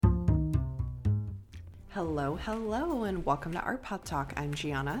Hello, hello, and welcome to Art Pop Talk. I'm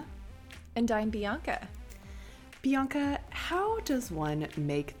Gianna. And I'm Bianca. Bianca, how does one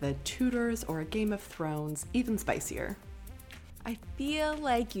make the Tudors or Game of Thrones even spicier? I feel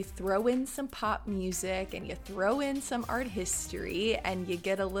like you throw in some pop music and you throw in some art history and you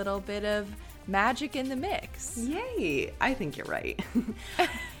get a little bit of magic in the mix. Yay! I think you're right.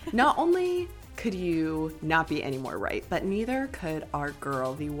 Not only could you not be any more right, but neither could our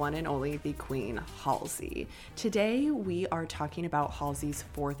girl, the one and only, the Queen, Halsey. Today, we are talking about Halsey's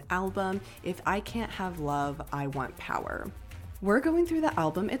fourth album, If I Can't Have Love, I Want Power. We're going through the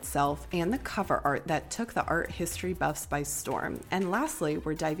album itself and the cover art that took the art history buffs by storm. And lastly,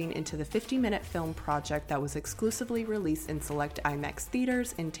 we're diving into the 50-minute film project that was exclusively released in select IMAX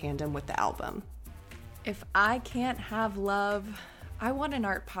theaters in tandem with the album. If I can't have love, I want an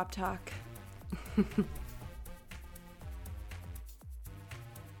art pop talk.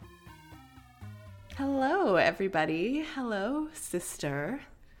 Hello, everybody. Hello, sister.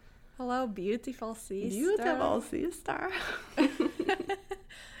 Hello, beautiful sister. Beautiful sister.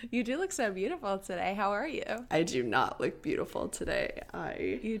 You do look so beautiful today. How are you? I do not look beautiful today.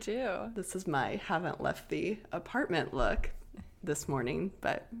 You do. This is my haven't left the apartment look this morning,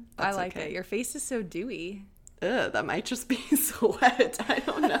 but that's I like okay. it. Your face is so dewy. Ugh, that might just be sweat. I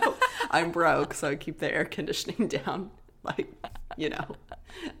don't know. I'm broke, so I keep the air conditioning down,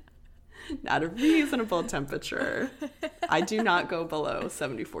 at a reasonable temperature. I do not go below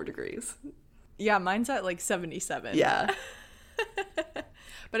 74 degrees. Yeah, mine's at like 77. Yeah.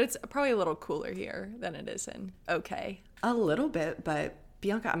 But it's probably a little cooler here than it is in OK. A little bit, but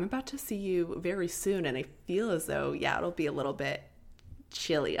Bianca, I'm about to see you very soon, and I feel as though, it'll be a little bit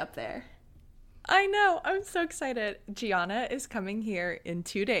chilly up there. I know. I'm so excited. Gianna is coming here in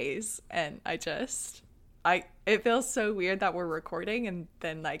 2 days, and it feels so weird that we're recording, and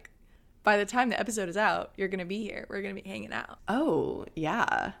then by the time the episode is out, you're gonna be here. We're gonna be hanging out. Oh,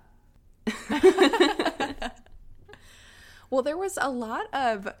 yeah. Well, there was a lot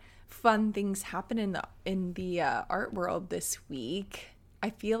of fun things happening in the art world this week. I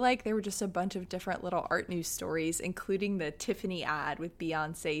feel like there were just a bunch of different little art news stories, including the Tiffany ad with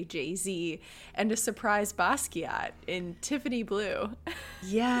Beyonce, Jay-Z, and a surprise Basquiat in Tiffany blue.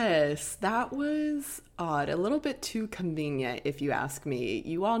 Yes, that was odd. A little bit too convenient, if you ask me.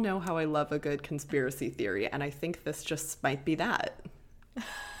 You all know how I love a good conspiracy theory, and I think this just might be that.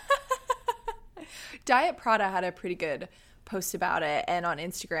 Diet Prada had a pretty good post about it, and on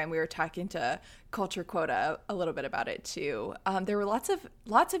Instagram we were talking to Culture Quota a little bit about it too. There were lots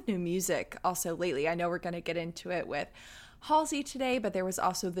of new music also lately. I know we're going to get into it with Halsey today, but there was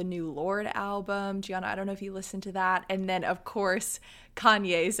also the new Lorde album. Gianna, I don't know if you listened to that. And then of course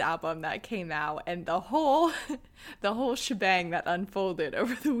Kanye's album that came out, and the whole shebang that unfolded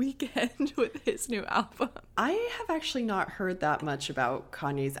over the weekend with his new album. I have actually not heard that much about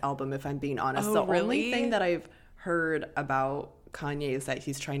Kanye's album, if I'm being honest. Oh, the really? only thing that I've heard about Kanye is that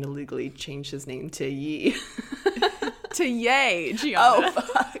he's trying to legally change his name to Ye. To Ye, Gianna. Oh,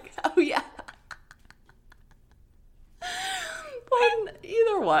 fuck. Oh, yeah.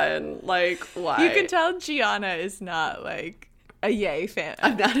 Either one. Why? You can tell Gianna is not a Ye fan.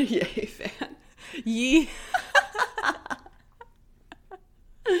 I'm not a Ye fan. Ye.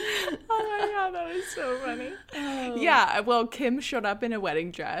 Oh my god, that was so funny. Oh. Yeah, well, Kim showed up in a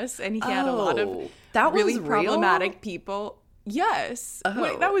wedding dress, and he had a lot of really problematic people. Yes. Oh.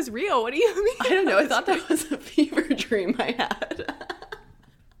 Wait, that was real. What do you mean? I don't know. I thought that was a fever dream I had.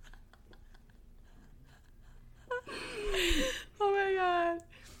 Oh my god.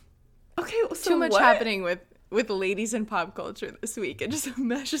 Okay, so too much what? happening with ladies in pop culture this week. It just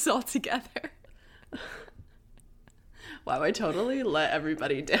meshes all together. Wow, I totally let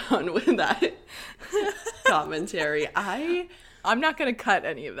everybody down with that commentary. I'm not going to cut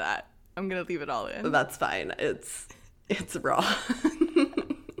any of that. I'm going to leave it all in. That's fine. It's raw.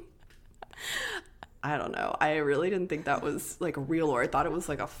 I don't know. I really didn't think that was real, or I thought it was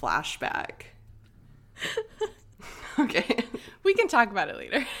a flashback. Okay. We can talk about it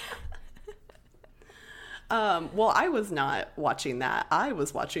later. Well, I was not watching that. I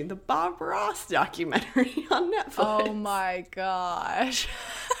was watching the Bob Ross documentary on Netflix. Oh my gosh.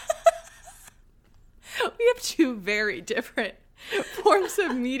 We have two very different forms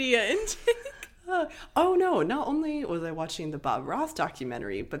of media intake. Oh no, not only was I watching the Bob Ross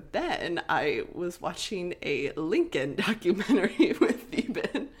documentary, but then I was watching a Lincoln documentary with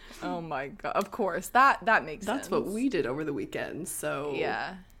Theben. Oh my god. Of course. That makes sense. That's what we did over the weekend. So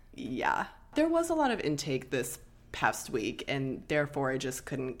yeah. There was a lot of intake this past week, and therefore I just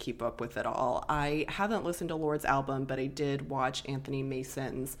couldn't keep up with it all. I haven't listened to Lorde's album, but I did watch Anthony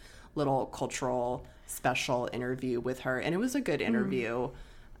Mason's little cultural special interview with her, and it was a good interview.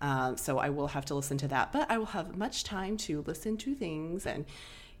 So I will have to listen to that, but I will have much time to listen to things and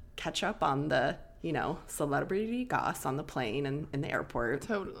catch up on the, celebrity goss on the plane and in the airport.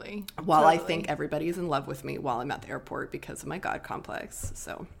 Totally. While I think everybody is in love with me while I'm at the airport because of my God complex.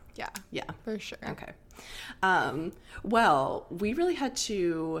 So yeah, for sure. Okay. Well, we really had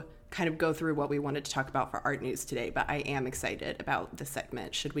to kind of go through what we wanted to talk about for art news today, but I am excited about the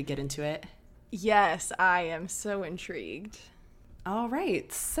segment. Should we get into it? Yes, I am so intrigued. All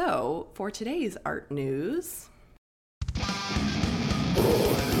right. So for today's art news,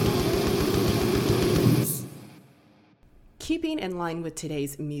 keeping in line with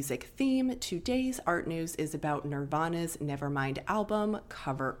today's music theme, today's art news is about Nirvana's Nevermind album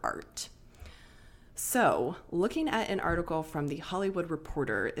cover art. So, looking at an article from The Hollywood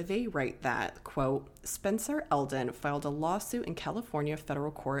Reporter, they write that, quote, Spencer Elden filed a lawsuit in California federal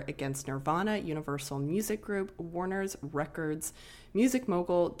court against Nirvana, Universal Music Group, Warner's Records, music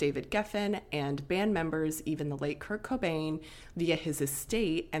mogul David Geffen, and band members, even the late Kurt Cobain, via his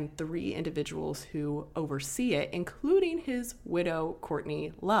estate and 3 individuals who oversee it, including his widow,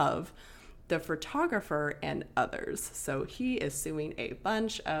 Courtney Love, the photographer, and others. So he is suing a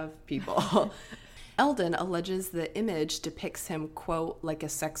bunch of people. Elden alleges the image depicts him, quote, like a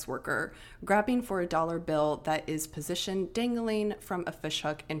sex worker, grabbing for a dollar bill that is positioned dangling from a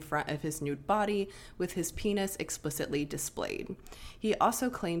fishhook in front of his nude body with his penis explicitly displayed. He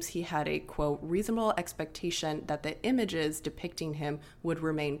also claims he had a, quote, reasonable expectation that the images depicting him would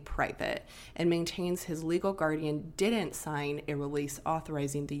remain private, and maintains his legal guardian didn't sign a release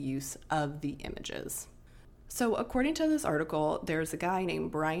authorizing the use of the images. So according to this article, there's a guy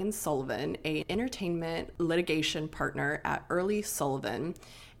named Brian Sullivan, an entertainment litigation partner at Early Sullivan,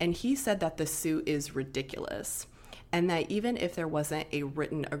 and he said that the suit is ridiculous, and that even if there wasn't a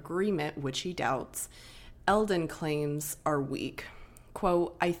written agreement, which he doubts, Elden claims are weak.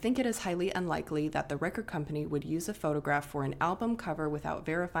 Quote, I think it is highly unlikely that the record company would use a photograph for an album cover without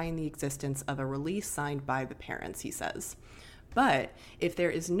verifying the existence of a release signed by the parents, he says. But if there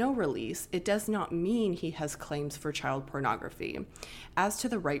is no release, it does not mean he has claims for child pornography. As to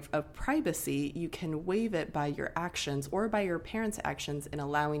the right of privacy, you can waive it by your actions or by your parents' actions in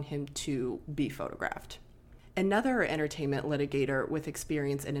allowing him to be photographed. Another entertainment litigator with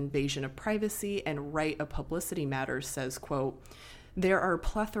experience in invasion of privacy and right of publicity matters says, quote, there are a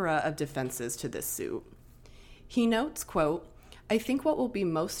plethora of defenses to this suit. He notes, quote, I think what will be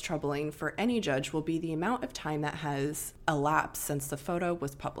most troubling for any judge will be the amount of time that has elapsed since the photo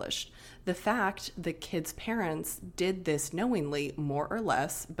was published. The fact the kid's parents did this knowingly, more or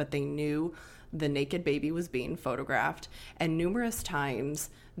less, but they knew the naked baby was being photographed, and numerous times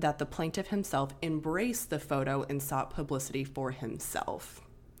that the plaintiff himself embraced the photo and sought publicity for himself.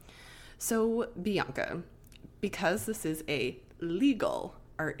 So, Bianca, because this is a legal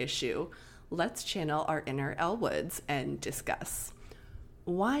art issue, let's channel our inner Elle Woods and discuss.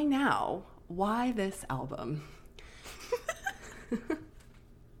 Why now? Why this album?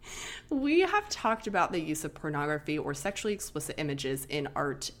 We have talked about the use of pornography or sexually explicit images in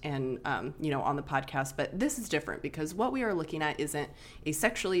art and, on the podcast, but this is different because what we are looking at isn't a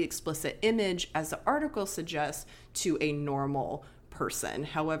sexually explicit image, as the article suggests, to a normal person.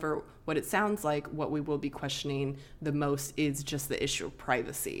 However, what it sounds like, what we will be questioning the most is just the issue of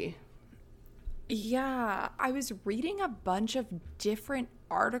privacy. Yeah, I was reading a bunch of different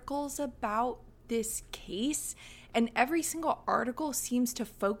articles about this case, and every single article seems to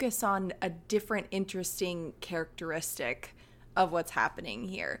focus on a different interesting characteristic of what's happening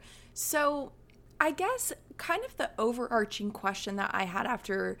here. So I guess kind of the overarching question that I had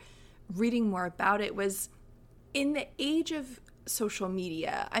after reading more about it was, in the age of social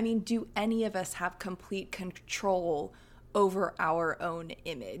media, I mean, do any of us have complete control over our own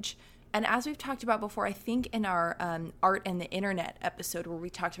image? And as we've talked about before, I think in our Art and the Internet episode where we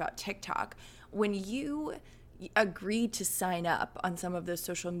talked about TikTok, when you agree to sign up on some of those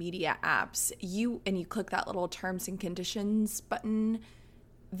social media apps, you click that little terms and conditions button,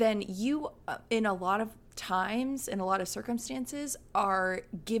 then you, in a lot of times, in a lot of circumstances, are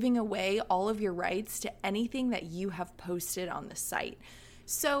giving away all of your rights to anything that you have posted on the site.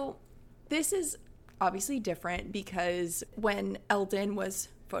 So this is obviously different because when Elden was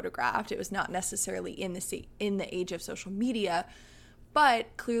photographed, it was not necessarily in the age of social media,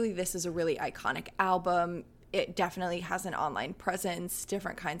 but clearly this is a really iconic album. It definitely has an online presence,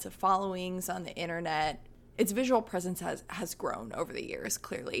 different kinds of followings on the internet. Its visual presence has grown over the years,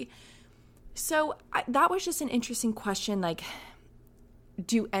 clearly. So that was just an interesting question. Like,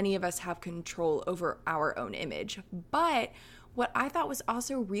 do any of us have control over our own image? But what I thought was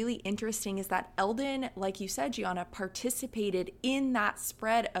also really interesting is that Eldon, like you said, Gianna, participated in that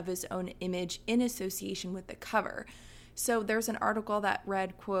spread of his own image in association with the cover. So there's an article that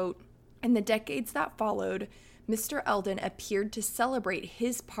read, quote, "In the decades that followed, Mr. Eldon appeared to celebrate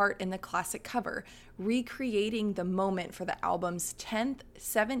his part in the classic cover, recreating the moment for the album's 10th,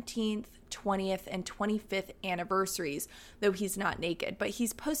 17th, 20th, and 25th anniversaries, though he's not naked." But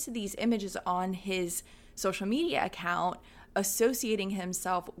he's posted these images on his social media account associating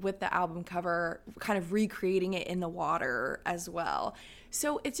himself with the album cover, kind of recreating it in the water as well.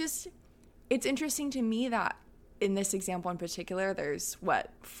 So it's interesting to me that in this example in particular, there's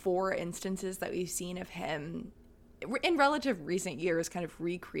 4 instances that we've seen of him in relative recent years kind of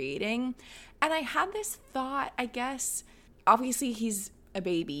recreating. And I had this thought, I guess, obviously he's a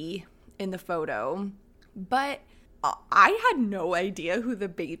baby in the photo, but I had no idea who the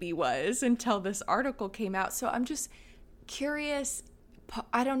baby was until this article came out. So I'm just curious,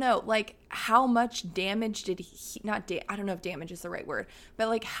 I don't know, like how much damage did he, I don't know if damage is the right word, but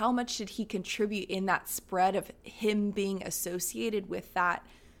like how much did he contribute in that spread of him being associated with that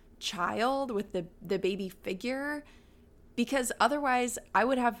child, with the baby figure? Because otherwise I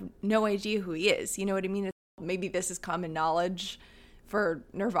would have no idea who he is. You know what I mean? Maybe this is common knowledge for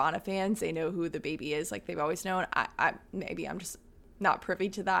Nirvana fans. They know who the baby is, like they've always known. Maybe I'm just not privy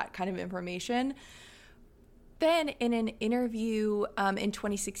to that kind of information. Then in an interview in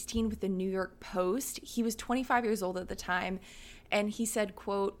 2016 with the New York Post, he was 25 years old at the time, and he said,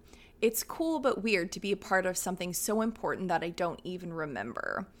 quote, "It's cool but weird to be a part of something so important that I don't even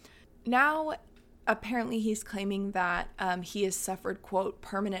remember." Now, apparently he's claiming that he has suffered, quote,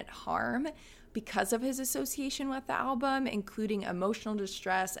 "permanent harm" because of his association with the album, including emotional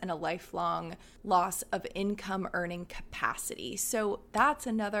distress and a lifelong loss of income earning capacity. So that's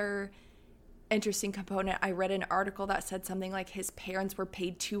another interesting component. I read an article that said something like his parents were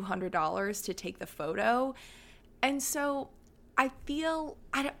paid $200 to take the photo. And so I feel,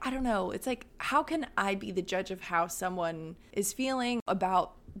 I don't know, it's like, how can I be the judge of how someone is feeling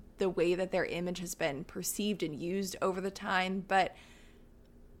about the way that their image has been perceived and used over the time? But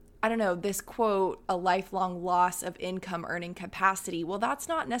I don't know, this quote, "a lifelong loss of income earning capacity," well, that's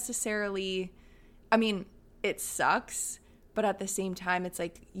not necessarily, I mean, it sucks, but at the same time, it's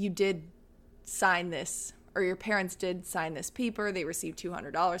like you did sign this, or your parents did sign this paper, they received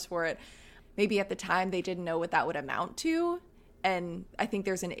 $200 for it. Maybe at the time they didn't know what that would amount to. And I think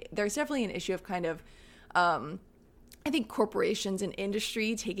there's definitely an issue of kind of I think corporations and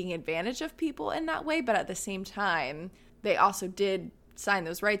industry taking advantage of people in that way, but at the same time they also did sign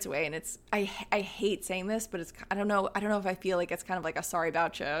those rights away. And it's I hate saying this, but it's, I don't know if I feel like it's kind of like a sorry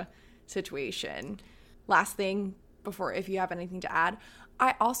about you situation. Last thing before, if you have anything to add,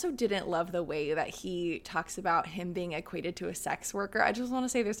 I also didn't love the way that he talks about him being equated to a sex worker. I just want to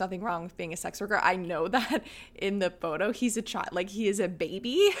say there's nothing wrong with being a sex worker. I know that in the photo he's a child, like he is a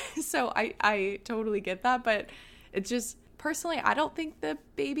baby. So I totally get that. But it's just, personally, I don't think the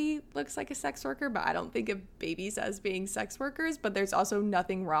baby looks like a sex worker, but I don't think of babies as being sex workers. But there's also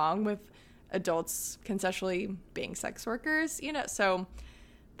nothing wrong with adults consensually being sex workers, you know? So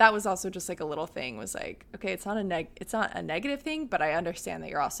that was also just like a little thing, was like, okay, it's not a negative thing, but I understand that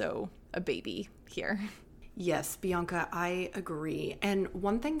you're also a baby here. Yes, Bianca, I agree. And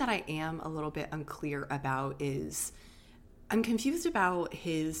one thing that I am a little bit unclear about is I'm confused about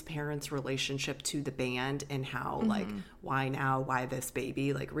his parents' relationship to the band and how, like, why now? Why this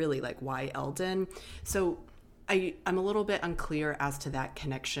baby? Like, really, like, why Eldon? So I'm a little bit unclear as to that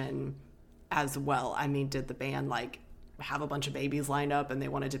connection as well. I mean, did the band, like, have a bunch of babies lined up and they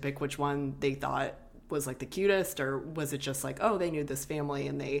wanted to pick which one they thought was like the cutest, or was it just like, oh, they knew this family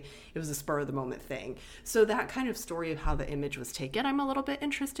and it was a spur of the moment thing? So that kind of story of how the image was taken, I'm a little bit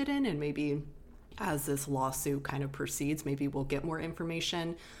interested in, and maybe as this lawsuit kind of proceeds, maybe we'll get more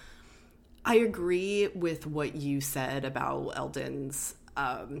information. I agree with what you said about Eldon's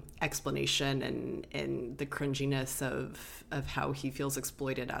explanation and the cringiness of how he feels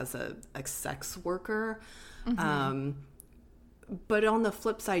exploited as a sex worker. But on the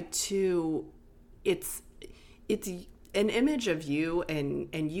flip side too, it's an image of you,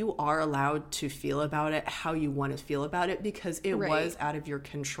 and you are allowed to feel about it how you want to feel about it, because it was out of your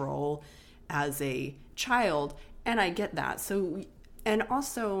control as a child. And I get that. So, and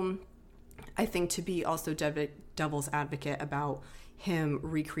also I think to be also devil's advocate about him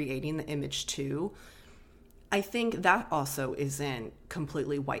recreating the image too, I think that also isn't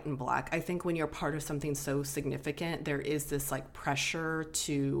completely white and black. I think when you're part of something so significant, there is this like pressure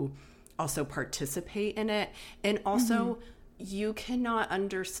to also participate in it. And also, you cannot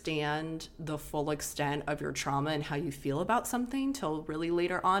understand the full extent of your trauma and how you feel about something till really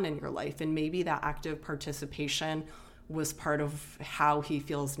later on in your life. And maybe that active participation was part of how he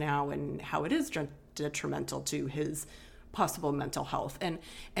feels now and how it is detrimental to his possible mental health. And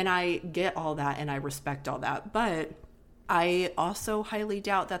I get all that and I respect all that. But I also highly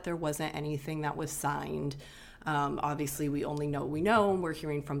doubt that there wasn't anything that was signed. Obviously, we only know what we know, and we're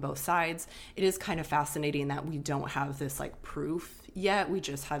hearing from both sides. It is kind of fascinating that we don't have this like proof yet. We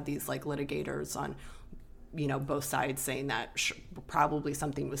just have these like litigators on, both sides saying that probably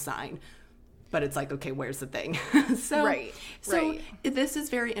something was signed. But it's like, okay, where's the thing? So this is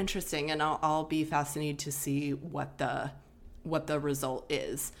very interesting, and I'll be fascinated to see what the result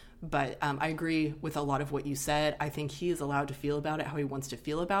is. But I agree with a lot of what you said. I think he is allowed to feel about it how he wants to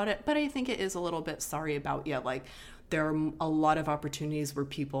feel about it. But I think it is a little bit sorry about, like there are a lot of opportunities where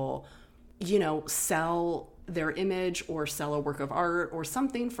people, sell their image or sell a work of art or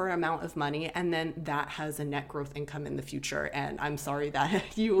something for an amount of money. And then that has a net growth income in the future. And I'm sorry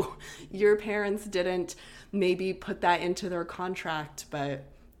that your parents didn't maybe put that into their contract, but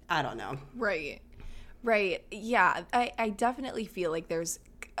I don't know. Right. Yeah. I definitely feel like there's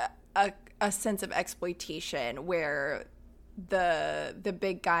a sense of exploitation where the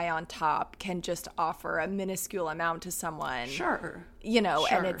big guy on top can just offer a minuscule amount to someone. Sure.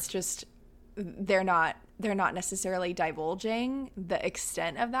 And it's just they're not necessarily divulging the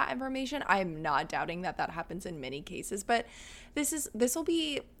extent of that information. I'm not doubting that happens in many cases, but this will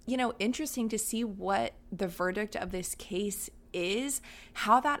be, interesting to see what the verdict of this case is,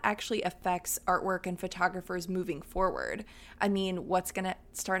 how that actually affects artwork and photographers moving forward. I mean, what's going to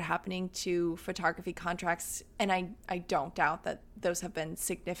start happening to photography contracts? And I don't doubt that those have been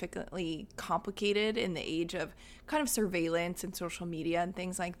significantly complicated in the age of kind of surveillance and social media and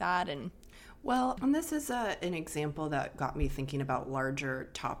things like that. And this is an example that got me thinking about larger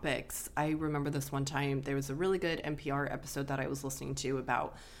topics. I remember this one time, there was a really good NPR episode that I was listening to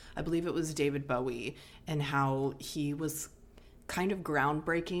about, I believe it was David Bowie, and how he was kind of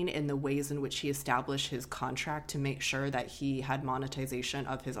groundbreaking in the ways in which he established his contract to make sure that he had monetization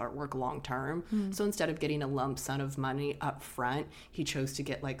of his artwork long term. So instead of getting a lump sum of money up front, he chose to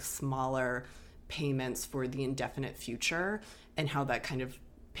get like smaller payments for the indefinite future, and how that kind of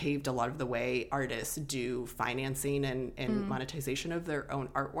paved a lot of the way artists do financing and monetization of their own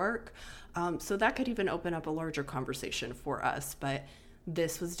artwork. So that could even open up a larger conversation for us. But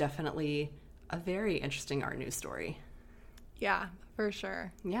this was definitely a very interesting art news story. Yeah, for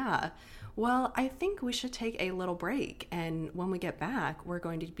sure. Yeah. Well, I think we should take a little break. And when we get back, we're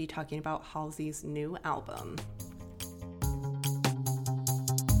going to be talking about Halsey's new album.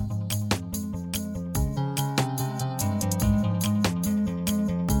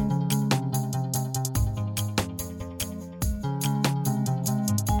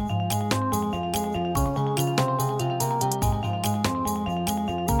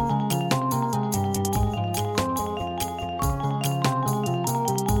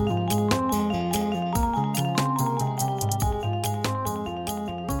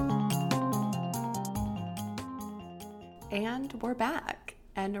 And we're back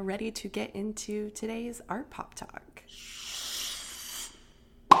and ready to get into today's Art Pop Talk.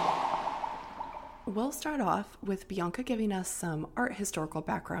 We'll start off with Bianca giving us some art historical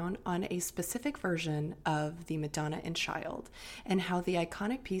background on a specific version of the Madonna and Child and how the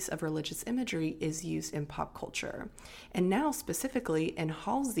iconic piece of religious imagery is used in pop culture. And now specifically in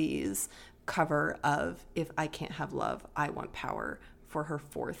Halsey's cover of If I Can't Have Love, I Want Power for her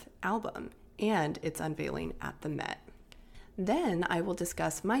 4th album and its unveiling at the Met. Then I will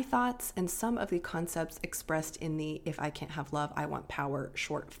discuss my thoughts and some of the concepts expressed in the If I Can't Have Love, I Want Power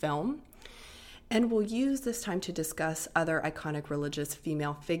short film. And we'll use this time to discuss other iconic religious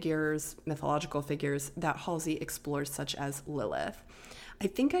female figures, mythological figures that Halsey explores, such as Lilith. I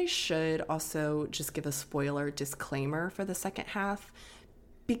think I should also just give a spoiler disclaimer for the second half.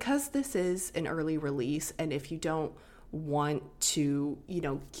 Because this is an early release, and if you don't want to,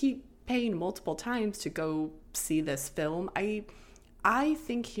 keep paying multiple times to go see this film, I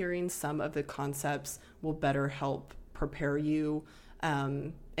think hearing some of the concepts will better help prepare you,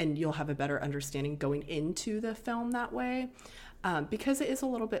 and you'll have a better understanding going into the film that way, because it is a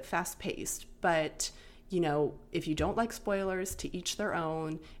little bit fast-paced. But if you don't like spoilers, to each their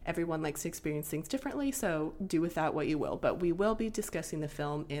own. Everyone likes to experience things differently, so do with that what you will. But we will be discussing the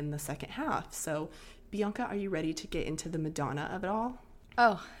film in the second half. So Bianca, are you ready to get into the Madonna of it all?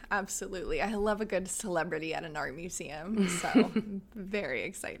 Oh, absolutely. I love a good celebrity at an art museum, so very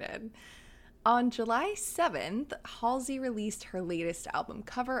excited. On July 7th, Halsey released her latest album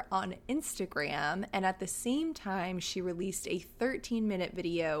cover on Instagram, and at the same time, she released a 13-minute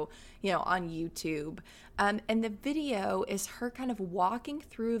video, on YouTube. And the video is her kind of walking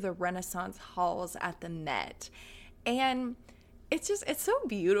through the Renaissance halls at the Met. And it's so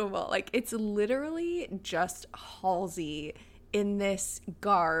beautiful. Like, it's literally just Halsey in this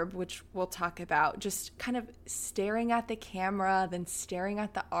garb, which we'll talk about, just kind of staring at the camera, then staring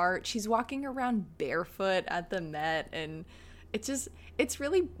at the art. She's walking around barefoot at the Met, and it's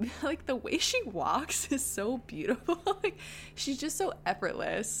really, like, the way she walks is so beautiful. Like, she's just so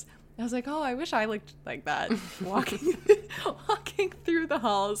effortless. I was like, oh, I wish I looked like that, walking through the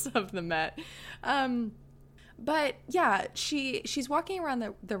halls of the Met. But yeah, she's walking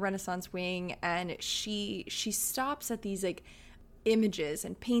around the Renaissance wing, and she stops at these like images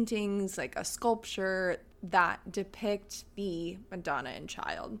and paintings, like a sculpture that depict the Madonna and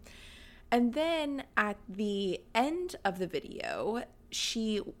Child. And then at the end of the video,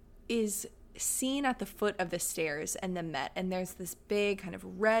 she is seen at the foot of the stairs in the Met, and there's this big kind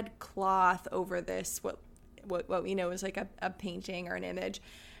of red cloth over this what we know is like a painting or an image.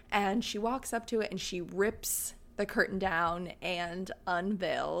 And she walks up to it and she rips the curtain down and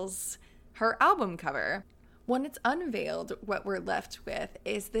unveils her album cover. When it's unveiled, what we're left with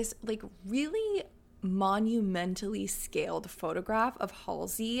is this like really monumentally scaled photograph of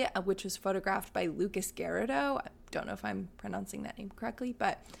Halsey, which was photographed by Lucas Garrido. I don't know if I'm pronouncing that name correctly,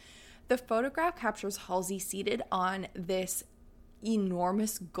 but the photograph captures Halsey seated on this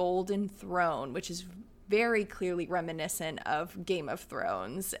enormous golden throne, which is very clearly reminiscent of Game of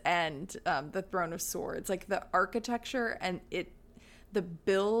Thrones and the Throne of Swords. Like the architecture and the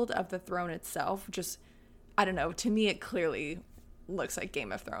build of the throne itself, just, I don't know, to me it clearly looks like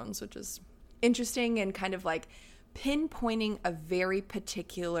Game of Thrones, which is interesting and kind of like pinpointing a very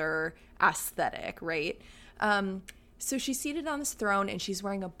particular aesthetic, right? So she's seated on this throne and she's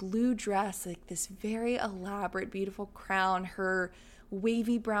wearing a blue dress, like this very elaborate, beautiful crown. Her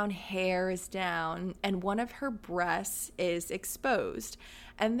wavy brown hair is down and one of her breasts is exposed.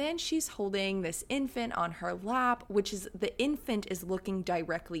 And then she's holding this infant on her lap, which is, the infant is looking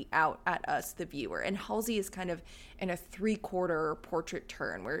directly out at us, the viewer. And Halsey is kind of in a 3/4 portrait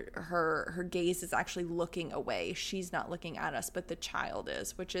turn where her gaze is actually looking away. She's not looking at us, but the child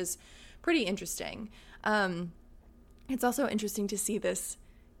is, which is pretty interesting. It's also interesting to see this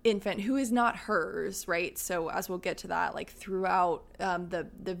infant who is not hers, right? So as we'll get to that, like throughout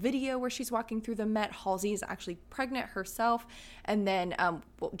the video where she's walking through the Met, Halsey is actually pregnant herself, and then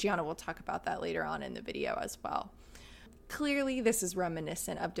Gianna will talk about that later on in the video as well. Clearly this is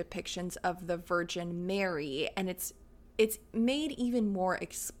reminiscent of depictions of the Virgin Mary, and it's made even more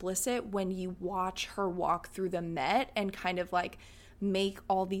explicit when you watch her walk through the Met and kind of like make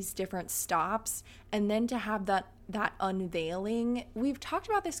all these different stops, and then to have that unveiling. We've talked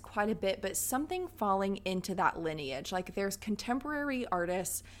about this quite a bit, but something falling into that lineage, like there's contemporary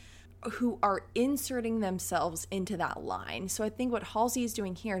artists who are inserting themselves into that line. So I think what Halsey is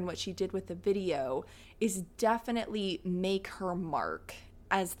doing here and what she did with the video is definitely make her mark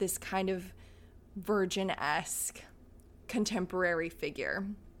as this kind of virgin-esque contemporary figure.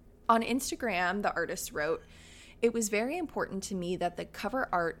 On Instagram, the artist wrote, "It was very important to me that the cover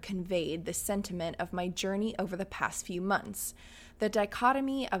art conveyed the sentiment of my journey over the past few months, the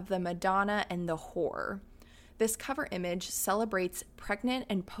dichotomy of the Madonna and the whore. This cover image celebrates pregnant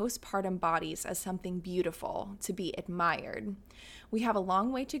and postpartum bodies as something beautiful, to be admired. We have a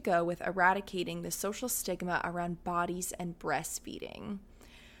long way to go with eradicating the social stigma around bodies and breastfeeding."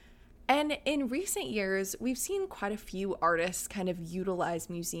 And in recent years, we've seen quite a few artists kind of utilize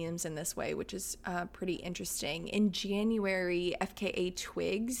museums in this way, which is pretty interesting. In January, FKA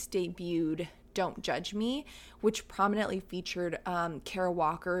Twigs debuted Don't Judge Me, which prominently featured Kara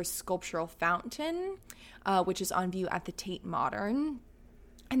Walker's sculptural fountain, which is on view at the Tate Modern.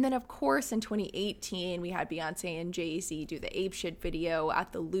 And then, of course, in 2018, we had Beyonce and Jay-Z do the Apeshit video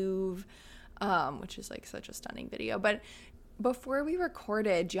at the Louvre, which is like such a stunning video. But before we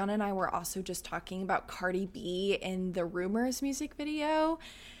recorded, Gianna and I were also just talking about Cardi B in the Rumors music video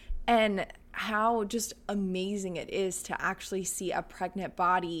and how just amazing it is to actually see a pregnant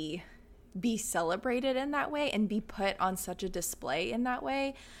body be celebrated in that way and be put on such a display in that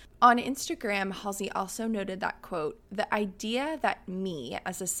way. On Instagram, Halsey also noted that, quote, "The idea that me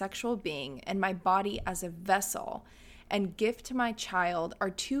as a sexual being and my body as a vessel and gift to my child are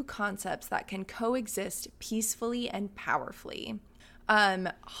two concepts that can coexist peacefully and powerfully."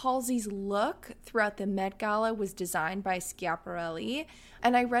 Halsey's look throughout the Met Gala was designed by Schiaparelli,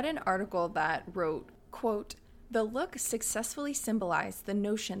 and I read an article that wrote, quote, The look successfully symbolized the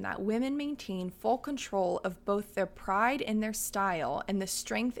notion that women maintain full control of both their pride in their style and the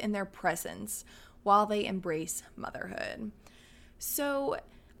strength in their presence while they embrace motherhood. So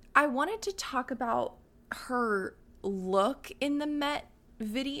I wanted to talk about her look in the Met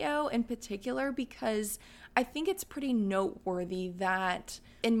video in particular because I think it's pretty noteworthy that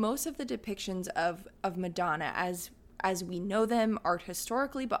in most of the depictions of Madonna as we know them art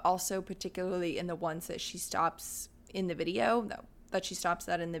historically, but also particularly in the ones that she stops in the video,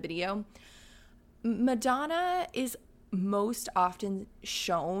 Madonna is most often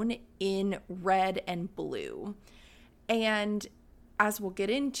shown in red and blue. And as we'll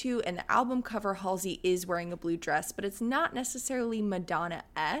get into, in the album cover, Halsey is wearing a blue dress, but it's not necessarily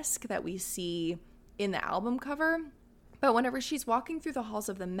Madonna-esque that we see in the album cover. But whenever she's walking through the halls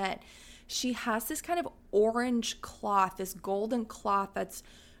of the Met, she has this kind of orange cloth, this golden cloth that's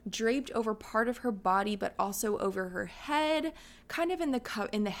draped over part of her body, but also over her head, kind of in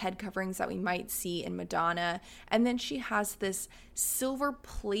the head coverings that we might see in Madonna. And then she has this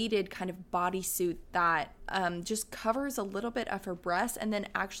silver-plated kind of bodysuit that just covers a little bit of her breast and then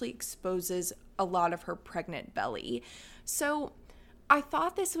actually exposes a lot of her pregnant belly. So I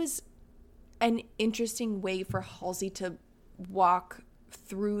thought this was an interesting way for Halsey to walk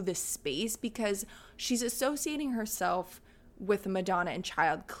through the space because she's associating herself with Madonna and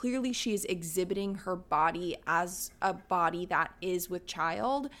child. Clearly she is exhibiting her body as a body that is with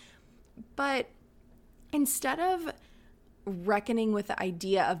child, but instead of reckoning with the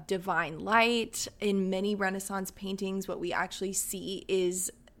idea of divine light, in many Renaissance paintings what we actually see is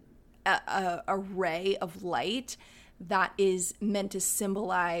a ray of light that is meant to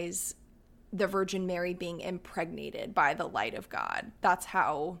symbolize the Virgin Mary being impregnated by the light of God. That's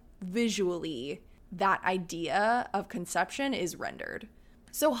how visually that idea of conception is rendered.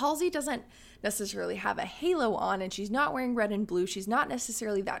 So Halsey doesn't necessarily have a halo on, and she's not wearing red and blue. She's not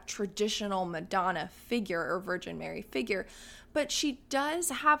necessarily that traditional Madonna figure or Virgin Mary figure, but she does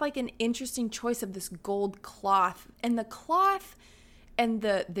have like an interesting choice of this gold cloth. And the cloth and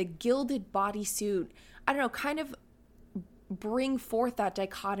the gilded bodysuit, I don't know, kind of bring forth that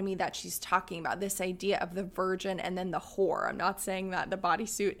dichotomy that she's talking about, this idea of the virgin and then the whore. I'm not saying that the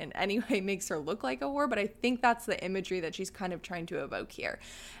bodysuit in any way makes her look like a whore, but I think that's the imagery that she's kind of trying to evoke here.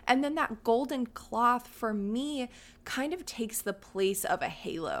 And then that golden cloth, for me, kind of takes the place of a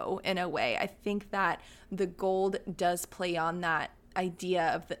halo in a way. I think that the gold does play on that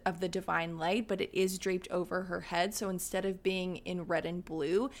idea of the divine light, but it is draped over her head. So instead of being in red and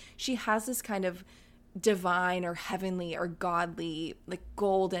blue, she has this kind of divine or heavenly or godly like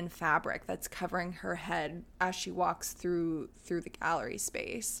golden fabric that's covering her head as she walks through the gallery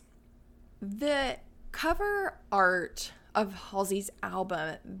space. The cover art of Halsey's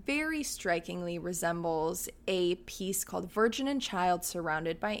album very strikingly resembles a piece called Virgin and Child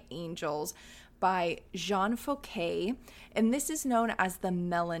Surrounded by Angels by Jean Fouquet, and this is known as the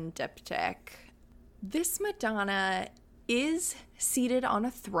Melon Diptych. This Madonna is seated on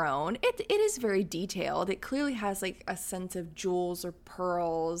a throne. It is very detailed. It clearly has like a sense of jewels or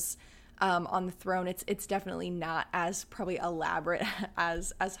pearls on the throne. It's definitely not as probably elaborate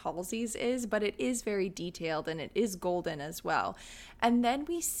as Halsey's is, but it is very detailed and it is golden as well. And then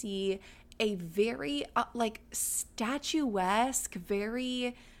we see a very like statuesque,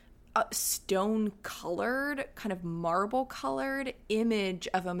 very stone colored, kind of marble colored image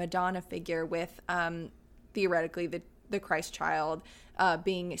of a Madonna figure with theoretically the Christ child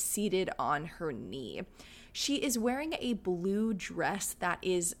being seated on her knee. She is wearing a blue dress that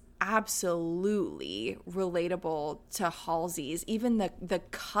is absolutely relatable to Halsey's. Even the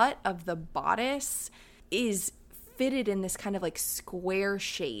cut of the bodice is fitted in this kind of like square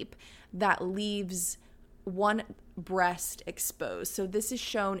shape that leaves one breast exposed. So this is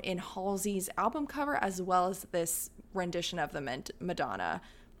shown in Halsey's album cover as well as this rendition of the Madonna.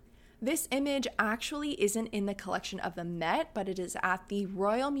 This image actually isn't in the collection of the Met, but it is at the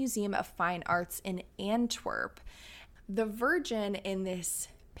Royal Museum of Fine Arts in Antwerp. The Virgin in this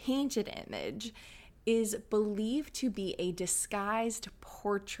painted image is believed to be a disguised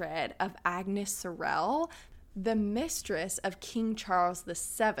portrait of Agnes Sorel, the mistress of King Charles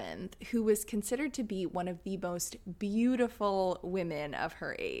VII, who was considered to be one of the most beautiful women of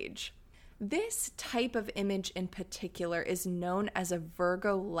her age. This type of image in particular is known as a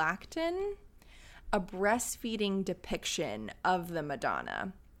Virgolacton, a breastfeeding depiction of the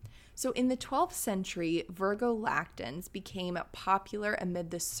Madonna. So in the 12th century, Virgolactons became popular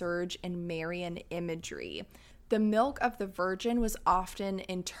amid the surge in Marian imagery. The milk of the Virgin was often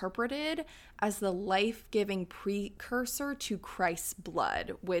interpreted as the life-giving precursor to Christ's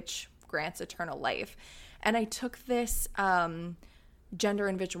blood, which grants eternal life. And I took this gender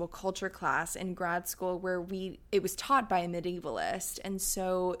and visual culture class in grad school where it was taught by a medievalist. And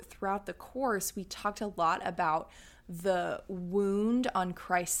so throughout the course, we talked a lot about the wound on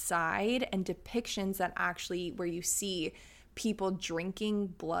Christ's side and depictions that actually where you see people drinking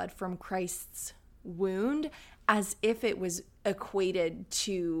blood from Christ's wound as if it was equated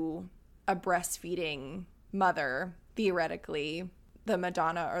to a breastfeeding mother, theoretically, the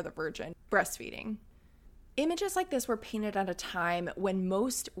Madonna or the Virgin breastfeeding. Images like this were painted at a time when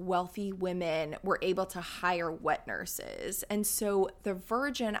most wealthy women were able to hire wet nurses. And so the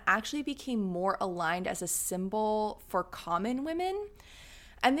Virgin actually became more aligned as a symbol for common women.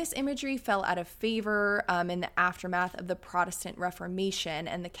 And this imagery fell out of favor in the aftermath of the Protestant Reformation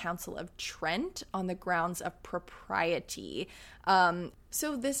and the Council of Trent on the grounds of propriety.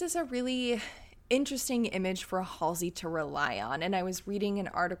 So this is a really interesting image for Halsey to rely on. And I was reading an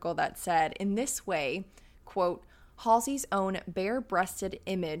article that said, in this way, quote, Halsey's own bare-breasted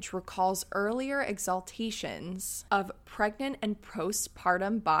image recalls earlier exaltations of pregnant and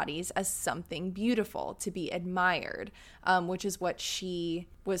postpartum bodies as something beautiful to be admired, which is what she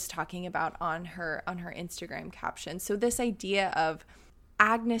was talking about on her Instagram caption. So this idea of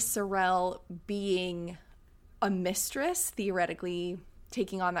Agnes Sorel being a mistress, theoretically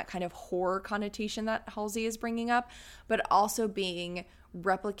taking on that kind of horror connotation that Halsey is bringing up, but also being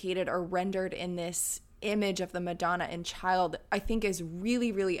replicated or rendered in this image of the Madonna and Child, I think is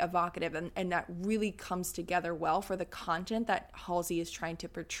really, really evocative, and that really comes together well for the content that Halsey is trying to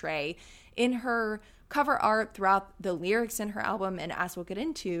portray in her cover art, throughout the lyrics in her album, and as we'll get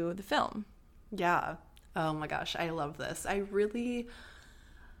into, the film. Yeah. Oh my gosh, I love this. I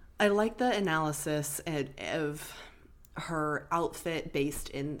like the analysis of her outfit based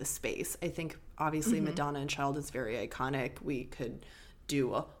in the space. I think obviously Madonna and Child is very iconic. We could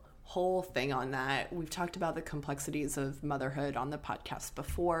do a whole thing on that. We've talked about the complexities of motherhood on the podcast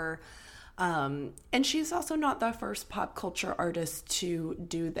before. And she's also not the first pop culture artist to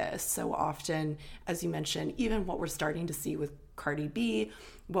do this. So often, as you mentioned, even what we're starting to see with Cardi B,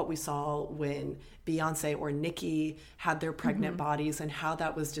 what we saw when Beyonce or Nicki had their pregnant bodies, and how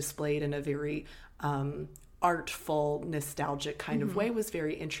that was displayed in a very artful, nostalgic kind of way was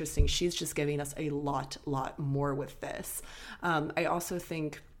very interesting. She's just giving us a lot more with this. I also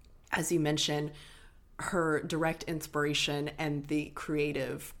think, as you mentioned, her direct inspiration and the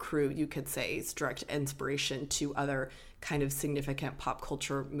creative crew, you could say, is direct inspiration to other kind of significant pop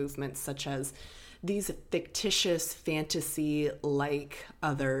culture movements, such as these fictitious fantasy-like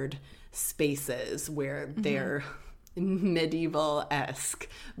othered spaces where they're medieval-esque,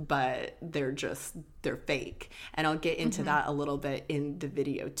 but they're fake. And I'll get into that a little bit in the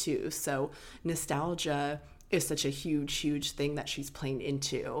video too. So nostalgia is such a huge thing that she's playing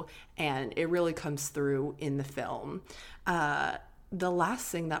into, and it really comes through in the film. The last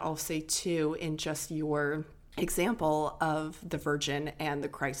thing that I'll say too, in just your example of the Virgin and the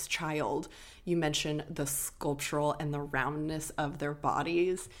Christ Child, you mentioned the sculptural and the roundness of their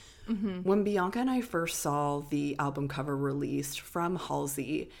bodies. When Bianca and I first saw the album cover released from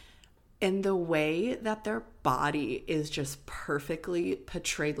Halsey, and the way that their body is just perfectly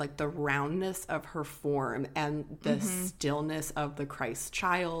portrayed, like the roundness of her form and the stillness of the Christ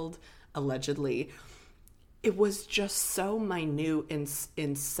Child, allegedly, it was just so minute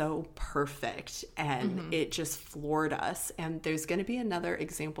and so perfect, and it just floored us. And there's going to be another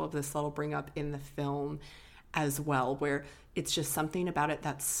example of this that I'll bring up in the film as well, where it's just something about it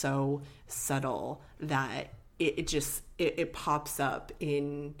that's so subtle that it pops up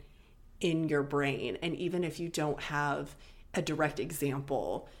in your brain. And even if you don't have a direct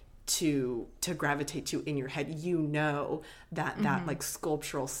example to gravitate to in your head, you know that that like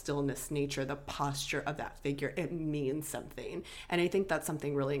sculptural stillness nature, the posture of that figure, it means something. And I think that's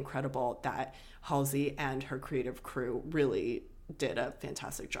something really incredible that Halsey and her creative crew really did a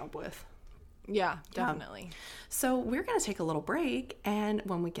fantastic job with. Yeah, definitely. So we're going to take a little break, and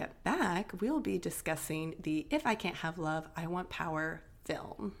when we get back, we'll be discussing the If I Can't Have Love, I Want Power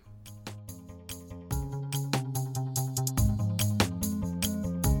film.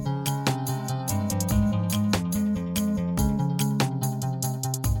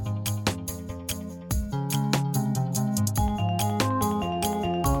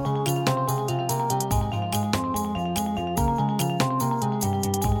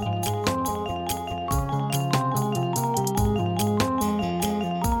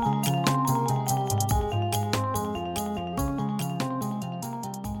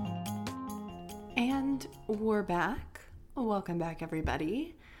 We're back. Welcome back,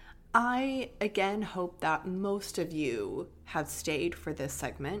 everybody. I, again, hope that most of you have stayed for this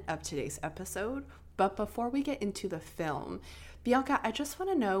segment of today's episode. But before we get into the film, Bianca, I just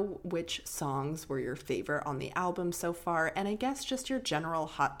want to know which songs were your favorite on the album so far, and I guess just your general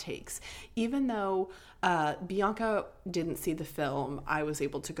hot takes. Even though Bianca didn't see the film, I was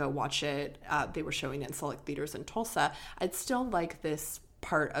able to go watch it. They were showing it in select theaters in Tulsa. I'd still like this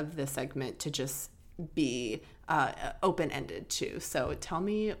part of the segment to just be open-ended too. So tell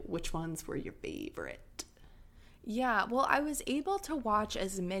me which ones were your favorite. Yeah, well, I was able to watch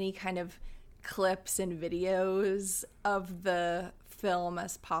as many kind of clips and videos of the film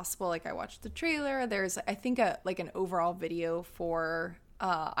as possible. Like I watched the trailer. There's I think an overall video for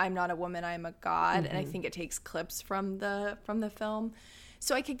I'm Not a Woman, I'm a God, and I think it takes clips from the film.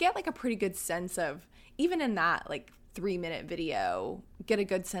 So I could get like a pretty good sense of, even in that like 3-minute video, get a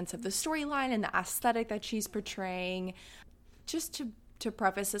good sense of the storyline and the aesthetic that she's portraying. Just to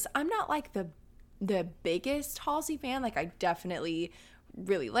preface this, I'm not like the biggest Halsey fan. Like I definitely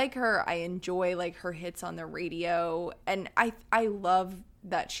really like her. I enjoy like her hits on the radio, and I love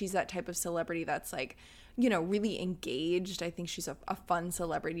that she's that type of celebrity that's like, you know, really engaged. I think she's a fun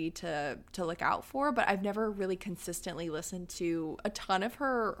celebrity to look out for, but I've never really consistently listened to a ton of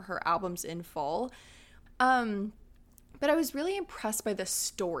her albums in full. But I was really impressed by the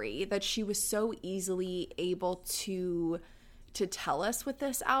story that she was so easily able to tell us with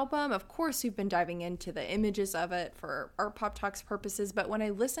this album. Of course, we've been diving into the images of it for our Pop Talks purposes, but when I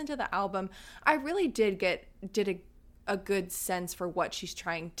listened to the album, I really did a good sense for what she's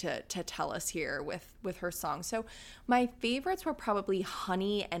trying to tell us here with her songs. So my favorites were probably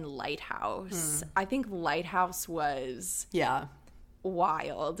Honey and Lighthouse. I think Lighthouse was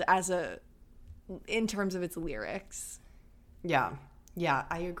wild in terms of its lyrics. Yeah,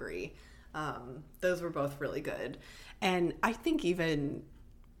 I agree. Those were both really good. And I think even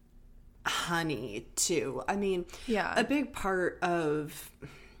Honey, too. I mean, a big part of,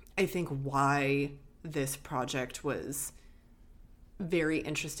 I think, why this project was very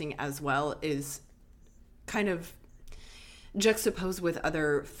interesting as well is kind of juxtaposed with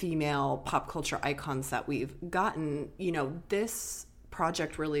other female pop culture icons that we've gotten. You know, this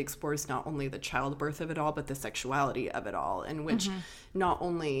project really explores not only the childbirth of it all, but the sexuality of it all, in which not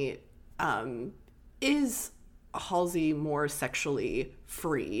only is Halsey more sexually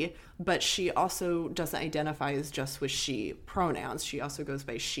free, but she also doesn't identify as just with she pronouns. She also goes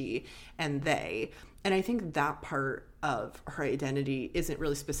by she and they. And I think that part of her identity isn't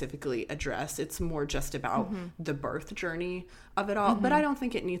really specifically addressed. It's more just about the birth journey of it all. But I don't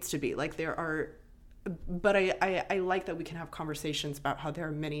think it needs to be. Like but I like that we can have conversations about how there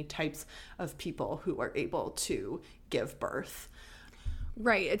are many types of people who are able to give birth.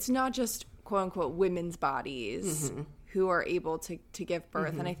 Right. It's not just quote unquote women's bodies who are able to give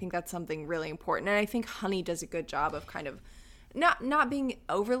birth. And I think that's something really important. And I think Honey does a good job of kind of not being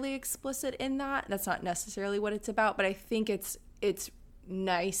overly explicit in that. That's not necessarily what it's about, but I think it's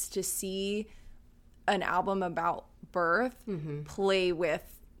nice to see an album about birth play with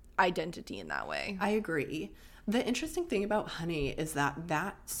identity in that way. I agree. The interesting thing about Honey is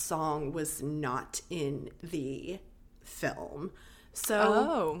that song was not in the film.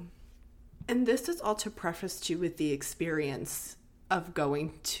 So, and this is all to preface too with the experience of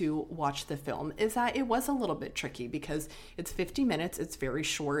going to watch the film, is that it was a little bit tricky because it's 50 minutes, it's very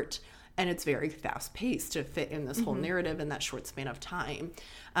short, and it's very fast paced to fit in this whole narrative in that short span of time.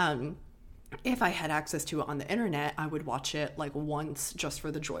 If I had access to it on the internet, I would watch it like once just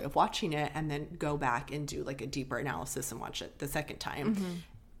for the joy of watching it, and then go back and do like a deeper analysis and watch it the second time.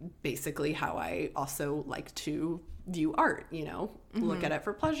 Basically how I also like to view art, you know, look at it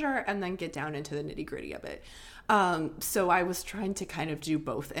for pleasure and then get down into the nitty gritty of it. So I was trying to kind of do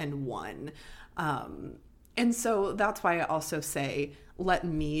both in one. And so that's why I also say, let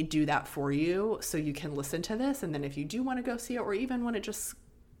me do that for you so you can listen to this. And then if you do want to go see it, or even when it just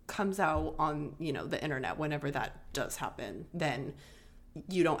comes out on, you know, the internet, whenever that does happen, then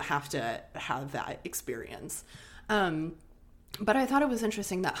you don't have to have that experience. But I thought it was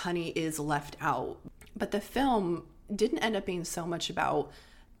interesting that Honey is left out. But the film didn't end up being so much about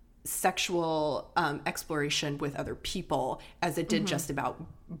sexual exploration with other people as it did just about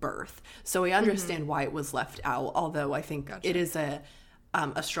birth. So I understand why it was left out, although I think it is a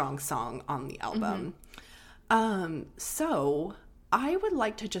strong song on the album. So I would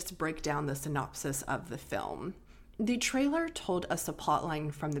like to just break down the synopsis of the film. The trailer told us a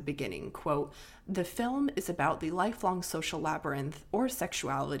plotline from the beginning, quote, "The film is about the lifelong social labyrinth or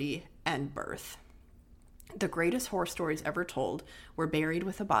sexuality and birth. The greatest horror stories ever told were buried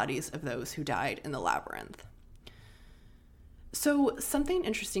with the bodies of those who died in the labyrinth." So something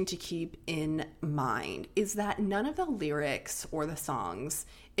interesting to keep in mind is that none of the lyrics or the songs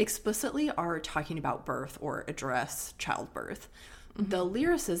explicitly are talking about birth or address childbirth. The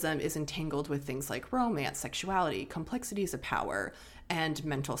lyricism is entangled with things like romance, sexuality, complexities of power, and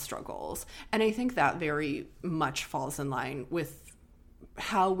mental struggles. And I think that very much falls in line with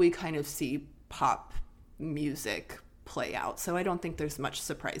how we kind of see pop music play out. So I don't think there's much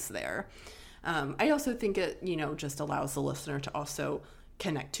surprise there. I also think it, just allows the listener to also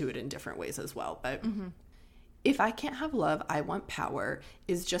connect to it in different ways as well. But If I Can't Have Love, I Want Power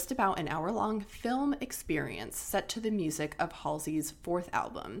is just about an hour-long film experience set to the music of Halsey's fourth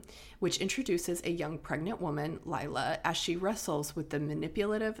album, which introduces a young pregnant woman, Lila, as she wrestles with the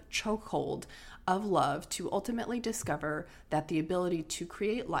manipulative chokehold of love to ultimately discover that the ability to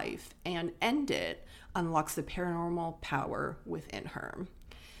create life and end it unlocks the paranormal power within her.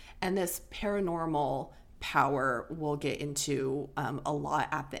 And this paranormal power we'll get into a lot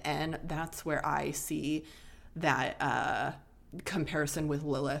at the end. That's where I see that comparison with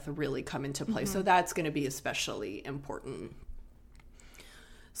Lilith really come into play. So that's going to be especially important.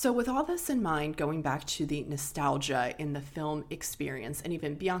 So with all this in mind, going back to the nostalgia in the film experience, and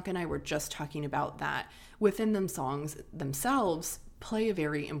even Bianca and I were just talking about that, within them songs themselves play a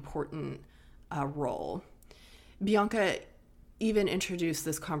very important role. Bianca even introduced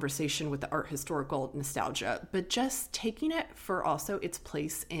this conversation with the art historical nostalgia, but just taking it for also its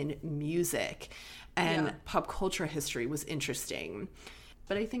place in music and pop culture history was interesting.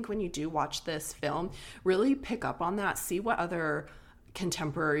 But I think when you do watch this film, really pick up on that, see what other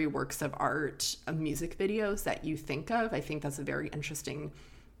contemporary works of art, music videos that you think of. I think that's a very interesting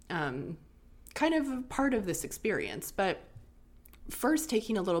kind of part of this experience. But first,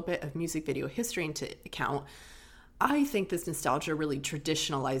 taking a little bit of music video history into account, I think this nostalgia really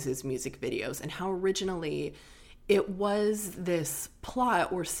traditionalizes music videos and how originally it was this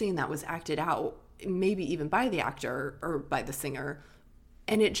plot or scene that was acted out, maybe even by the actor or by the singer,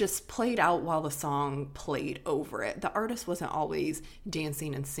 and it just played out while the song played over it. The artist wasn't always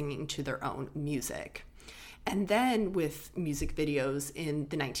dancing and singing to their own music. And then with music videos in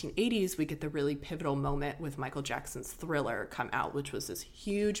the 1980s, we get the really pivotal moment with Michael Jackson's Thriller come out, which was this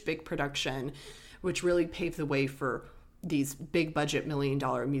huge, big production, which really paved the way for these big budget $1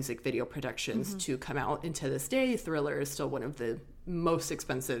 million music video productions to come out. And to this day, Thriller is still one of the most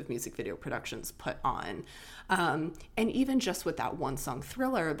expensive music video productions put on. And even just with that one song,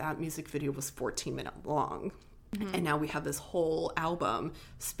 Thriller, that music video was 14 minutes long. And now we have this whole album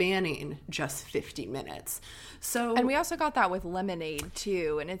spanning just 50 minutes. So, and we also got that with Lemonade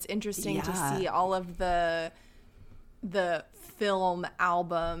too. And it's interesting to see all of the film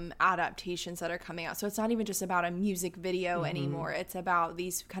album adaptations that are coming out. So it's not even just about a music video anymore. It's about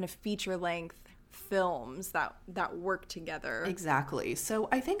these kind of feature length films that work together. Exactly. So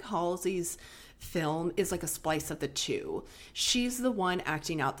I think Halsey's film is like a splice of the two. She's the one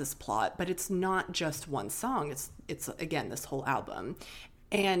acting out this plot, but it's not just one song. It's again this whole album.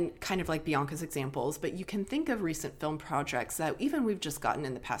 And kind of like Bianca's examples, but you can think of recent film projects that even we've just gotten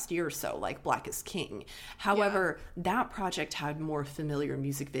in the past year or so, like Black is King. However, that project had more familiar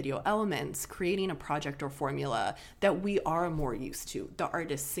music video elements, creating a project or formula that we are more used to, the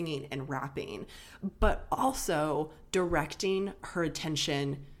artist singing and rapping, but also directing her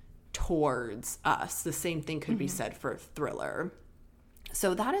attention towards us. The same thing could be said for Thriller.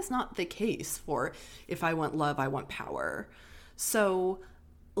 So that is not the case for If I Want Love, I Want Power. So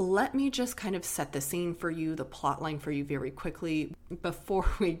let me just kind of set the scene for you, the plot line for you very quickly before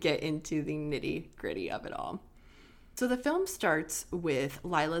we get into the nitty-gritty of it all. So the film starts with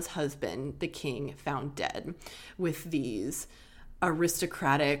Lila's husband, the king, found dead, with these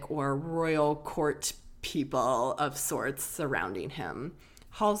aristocratic or royal court people of sorts surrounding him.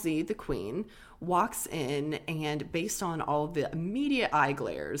 Halsey, the queen, walks in, and based on all the immediate eye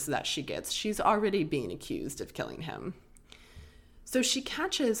glares that she gets, she's already being accused of killing him. So she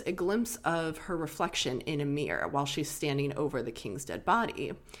catches a glimpse of her reflection in a mirror while she's standing over the king's dead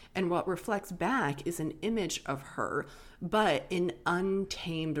body. And what reflects back is an image of her, but an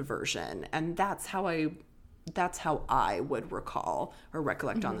untamed version. And that's how I would recall or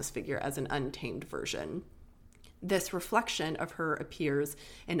recollect on this figure, as an untamed version. This reflection of her appears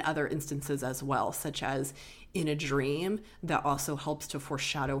in other instances as well, such as in a dream that also helps to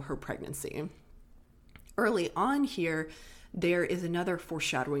foreshadow her pregnancy. Early on here, there is another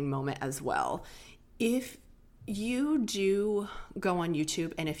foreshadowing moment as well. If you do go on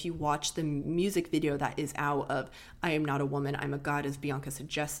YouTube and if you watch the music video that is out of I Am Not a Woman, I'm a God, as Bianca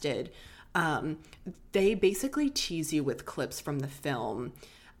suggested, they basically tease you with clips from the film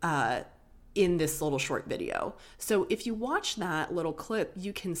in this little short video. So if you watch that little clip,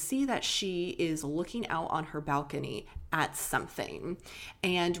 you can see that she is looking out on her balcony at something.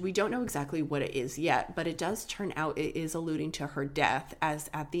 And we don't know exactly what it is yet, but it does turn out it is alluding to her death, as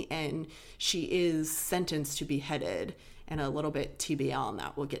at the end, she is sentenced to be beheaded. And a little bit TBL on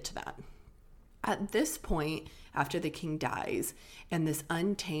that, we'll get to that. At this point, after the king dies, and this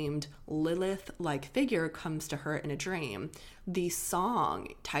untamed Lilith-like figure comes to her in a dream, the song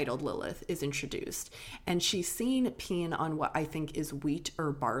titled Lilith is introduced. And she's seen peeing on what I think is wheat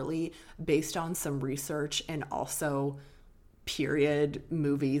or barley, based on some research and also period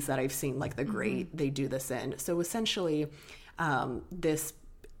movies that I've seen, like The Great, they do this in. So essentially, this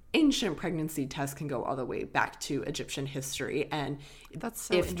ancient pregnancy test can go all the way back to Egyptian history, and that's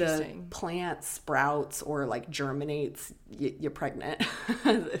so if the interesting. plant sprouts or like germinates, you're pregnant.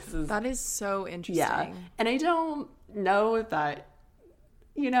 That is so interesting. Yeah, and I don't know if that,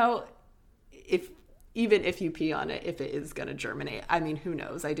 if even if you pee on it, if it is going to germinate. I mean, who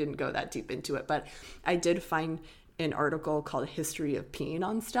knows? I didn't go that deep into it, but I did find an article called History of Peeing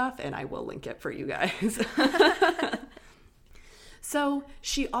on Stuff, and I will link it for you guys. So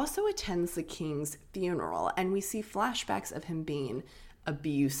she also attends the king's funeral, and we see flashbacks of him being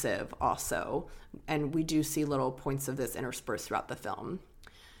abusive also. And we do see little points of this interspersed throughout the film.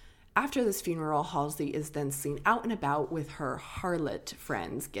 After this funeral, Halsey is then seen out and about with her harlot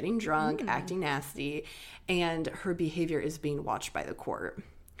friends, getting drunk, acting nasty, and her behavior is being watched by the court.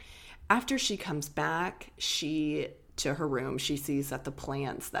 After she comes back, to her room, she sees that the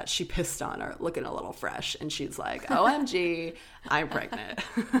plants that she pissed on are looking a little fresh, and she's like, OMG, I'm pregnant.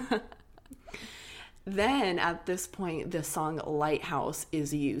 Then at this point, the song Lighthouse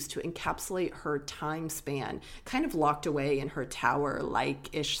is used to encapsulate her time span, kind of locked away in her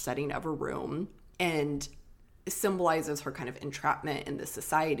tower-like-ish setting of her room, and symbolizes her kind of entrapment in this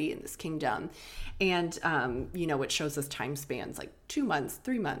society, in this kingdom. And, it shows us time spans like 2 months,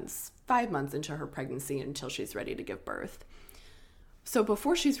 3 months, 5 months into her pregnancy until she's ready to give birth. So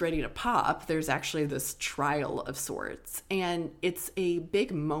before she's ready to pop, there's actually this trial of sorts. And it's a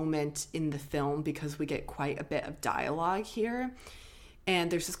big moment in the film because we get quite a bit of dialogue here.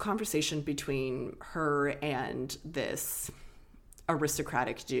 And there's this conversation between her and this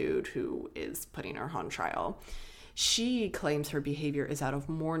aristocratic dude who is putting her on trial. She claims her behavior is out of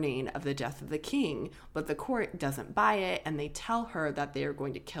mourning of the death of the king, but the court doesn't buy it, and they tell her that they are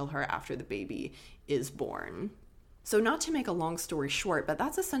going to kill her after the baby is born. So not to make a long story short, but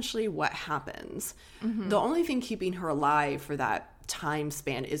that's essentially what happens. The only thing keeping her alive for that time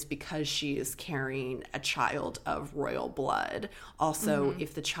span is because she is carrying a child of royal blood. Also,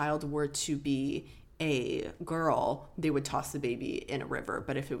 if the child were to be a girl, they would toss the baby in a river.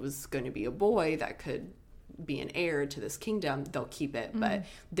 But if it was going to be a boy that could be an heir to this kingdom, they'll keep it. But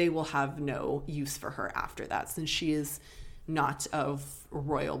they will have no use for her after that, since she is not of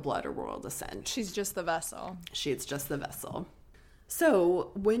royal blood or royal descent. She's just the vessel. She's just the vessel.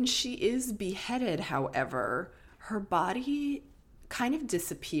 So when she is beheaded, however, her body kind of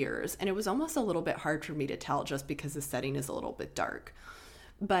disappears. And it was almost a little bit hard for me to tell just because the setting is a little bit dark.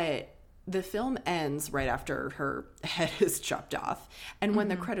 But the film ends right after her head is chopped off. And when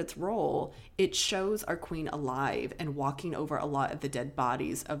the credits roll, it shows our queen alive and walking over a lot of the dead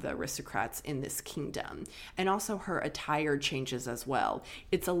bodies of the aristocrats in this kingdom. And also her attire changes as well.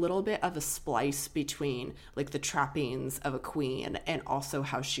 It's a little bit of a splice between like the trappings of a queen and also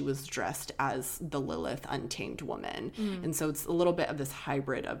how she was dressed as the Lilith untamed woman. And so it's a little bit of this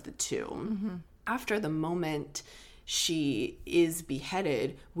hybrid of the two. After the moment she is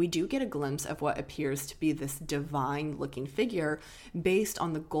beheaded, we do get a glimpse of what appears to be this divine looking figure based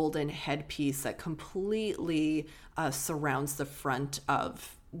on the golden headpiece that completely surrounds the front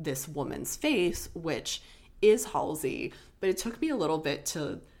of this woman's face, which is Halsey. But it took me a little bit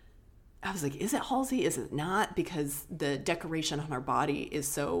I was like, is it Halsey? Is it not? Because the decoration on her body is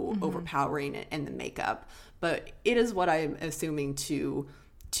so overpowering, and the makeup. But it is what I'm assuming to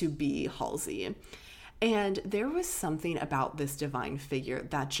be Halsey. And there was something about this divine figure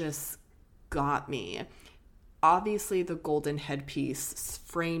that just got me. Obviously, the golden headpiece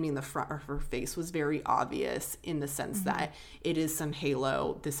framing the front of her face was very obvious in the sense that it is some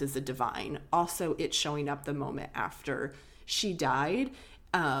halo. This is a divine. Also, it showing up the moment after she died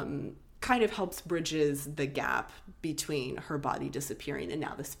kind of helps bridges the gap between her body disappearing and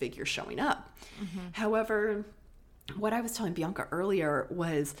now this figure showing up. However, what I was telling Bianca earlier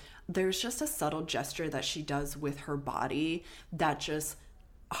was there's just a subtle gesture that she does with her body that just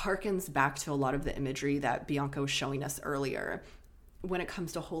harkens back to a lot of the imagery that Bianca was showing us earlier. When it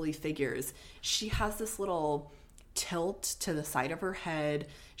comes to holy figures, she has this little tilt to the side of her head.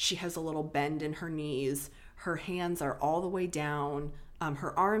 She has a little bend in her knees. Her hands are all the way down.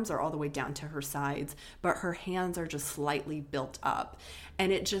 Her arms are all the way down to her sides, but her hands are just slightly built up.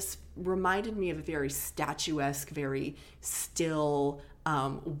 And it just reminded me of a very statuesque, very still,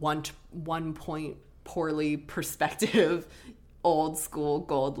 one point poorly perspective, old school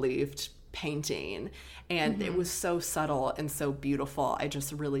gold-leafed painting. And it was so subtle and so beautiful. I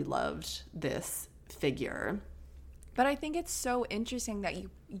just really loved this figure. But I think it's so interesting that you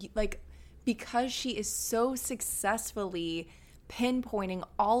like, because she is so successfully pinpointing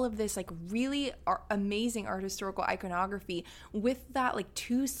all of this like really amazing art historical iconography with that like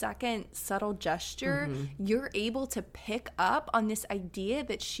 2-second subtle gesture, you're able to pick up on this idea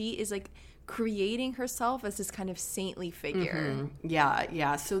that she is like creating herself as this kind of saintly figure.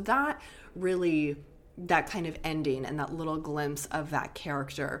 Yeah. So that kind of ending and that little glimpse of that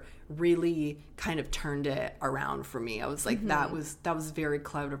character really kind of turned it around for me. I was like, that was very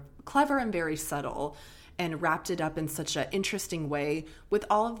clever and very subtle, and wrapped it up in such an interesting way with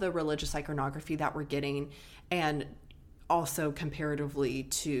all of the religious iconography that we're getting, and also comparatively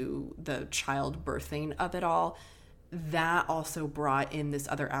to the child birthing of it all. That also brought in this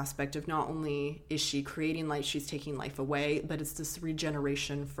other aspect of not only is she creating life, she's taking life away, but it's this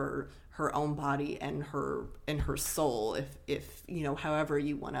regeneration for her own body and her soul, if however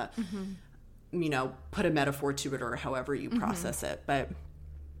you want to put a metaphor to it, or however you process it. But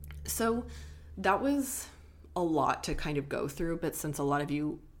so that was a lot to kind of go through, but since a lot of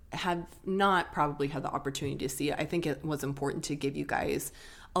you have not probably had the opportunity to see it, I think it was important to give you guys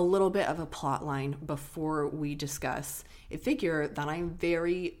a little bit of a plot line before we discuss a figure that I'm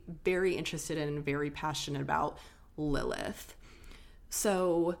very, very interested in and very passionate about, Lilith.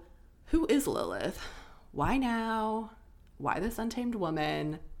 So, who is Lilith? Why now? Why this untamed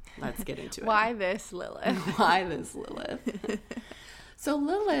woman? Let's get into it. Why this Lilith? Why this Lilith? So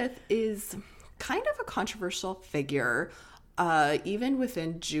Lilith is kind of a controversial figure, even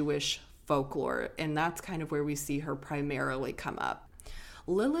within Jewish folklore, and that's kind of where we see her primarily come up.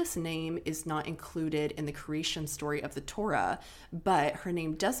 Lilith's name is not included in the creation story of the Torah, but her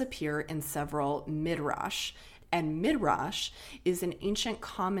name does appear in several midrash, and midrash is an ancient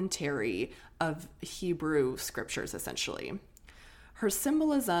commentary of Hebrew scriptures, essentially. Her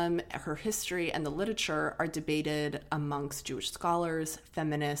symbolism, her history, and the literature are debated amongst Jewish scholars,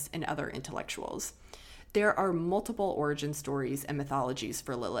 feminists, and other intellectuals. There are multiple origin stories and mythologies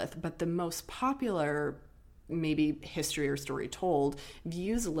for Lilith, but the most popular, maybe history or story told,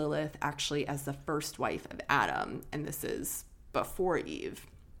 views Lilith actually as the first wife of Adam, and this is before Eve.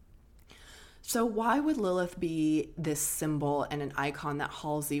 So why would Lilith be this symbol and an icon that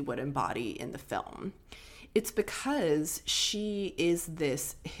Halsey would embody in the film? It's because she is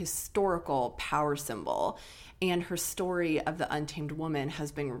this historical power symbol, and her story of the untamed woman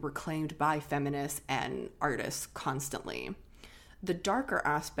has been reclaimed by feminists and artists constantly. The darker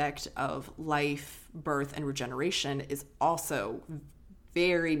aspect of life, birth, and regeneration is also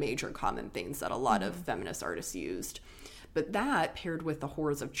very major common themes that a lot of feminist artists used. But that, paired with the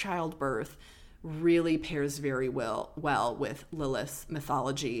horrors of childbirth, really pairs very well with Lilith's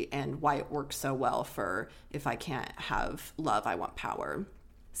mythology and why it works so well for if I can't have love, I want power.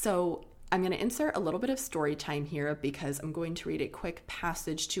 So I'm going to insert a little bit of story time here because I'm going to read a quick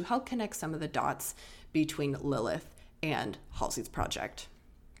passage to help connect some of the dots between Lilith and Halsey's project.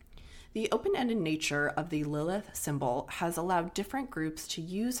 The open-ended nature of the Lilith symbol has allowed different groups to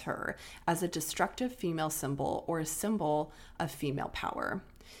use her as a destructive female symbol or a symbol of female power.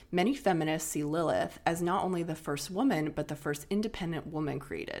 Many feminists see Lilith as not only the first woman, but the first independent woman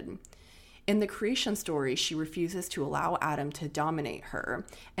created. In the creation story, she refuses to allow Adam to dominate her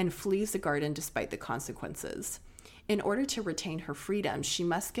and flees the garden despite the consequences. In order to retain her freedom, she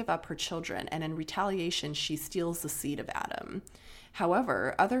must give up her children, and in retaliation, she steals the seed of Adam.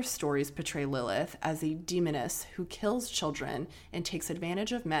 However, other stories portray Lilith as a demoness who kills children and takes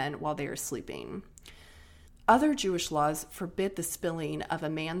advantage of men while they are sleeping. Other Jewish laws forbid the spilling of a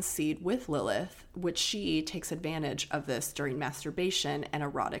man's seed with Lilith, which she takes advantage of this during masturbation and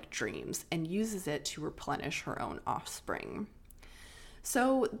erotic dreams and uses it to replenish her own offspring.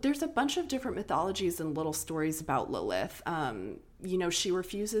 So there's a bunch of different mythologies and little stories about Lilith. She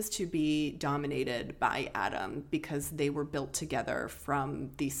refuses to be dominated by Adam because they were built together from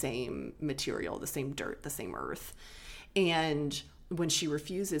the same material, the same dirt, the same earth. And when she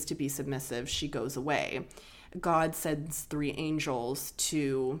refuses to be submissive, she goes away. God sends 3 angels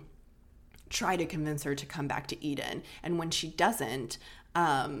to try to convince her to come back to Eden. And when she doesn't,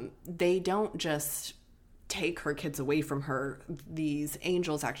 they don't just take her kids away from her, these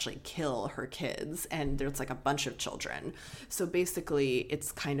angels actually kill her kids, and there's like a bunch of children. So basically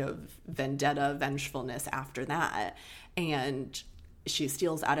it's kind of vendetta, vengefulness after that. And she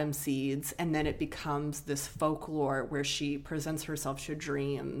steals Adam's seeds, and then it becomes this folklore where she presents herself to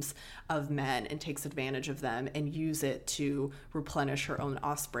dreams of men and takes advantage of them and use it to replenish her own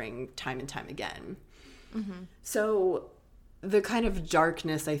offspring time and time again. Mm-hmm. So the kind of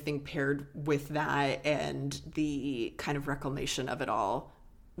darkness, I think, paired with that and the kind of reclamation of it all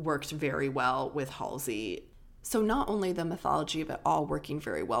worked very well with Halsey. So not only the mythology of it all working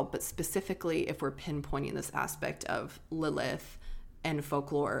very well, but specifically if we're pinpointing this aspect of Lilith and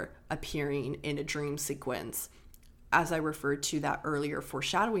folklore appearing in a dream sequence, as I referred to that earlier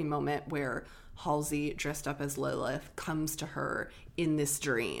foreshadowing moment where Halsey, dressed up as Lilith, comes to her in this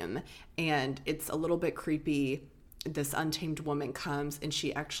dream, and it's a little bit creepy. This untamed woman comes and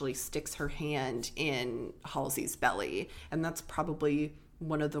she actually sticks her hand in Halsey's belly, and that's probably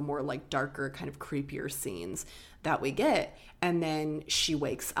one of the more like darker, kind of creepier scenes that we get. And then she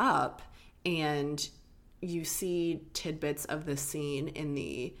wakes up, and you see tidbits of this scene in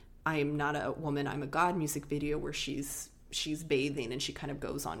the I Am Not a Woman, I'm a God music video where she's bathing and she kind of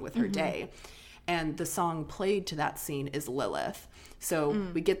goes on with her day. And the song played to that scene is Lilith. So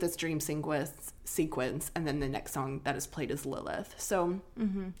we get this dream sequence, and then the next song that is played is Lilith. So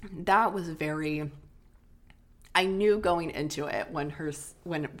that was very... I knew going into it when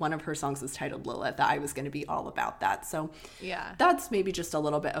one of her songs was titled Lilith that I was going to be all about that. So yeah, that's maybe just a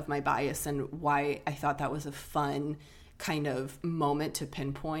little bit of my bias and why I thought that was a fun kind of moment to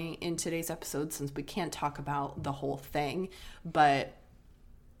pinpoint in today's episode, since we can't talk about the whole thing. But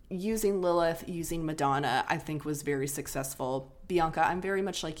using Lilith, using Madonna, I think was very successful. Bianca, I'm very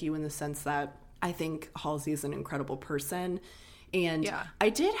much like you in the sense that I think Halsey is an incredible person. And I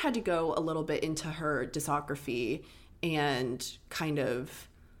did had to go a little bit into her discography and kind of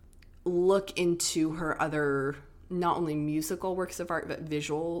look into her other, not only musical works of art, but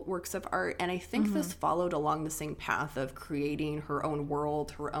visual works of art. And I think this followed along the same path of creating her own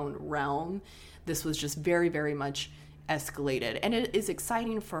world, her own realm. This was just very, very much escalated. And it is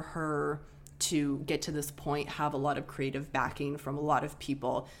exciting for her to get to this point, have a lot of creative backing from a lot of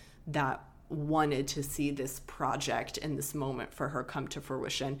people that wanted to see this project and this moment for her come to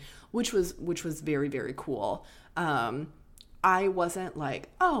fruition, which was very, very cool. I wasn't like,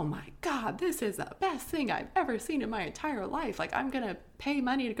 oh my God, this is the best thing I've ever seen in my entire life. Like, I'm going to pay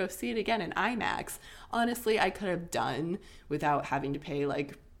money to go see it again in IMAX. Honestly, I could have done without having to pay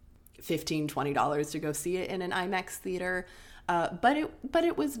like $15, $20 to go see it in an IMAX theater. But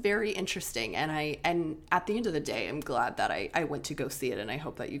it was very interesting, and at the end of the day, I'm glad that I went to go see it, and I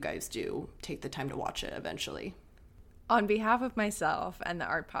hope that you guys do take the time to watch it eventually. On behalf of myself and the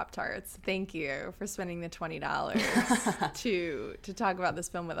Art Pop Tarts, thank you for spending the $20 to talk about this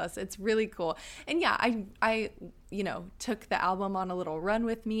film with us. It's really cool. And yeah, I took the album on a little run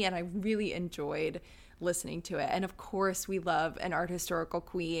with me, and I really enjoyed listening to it. And of course, we love an art historical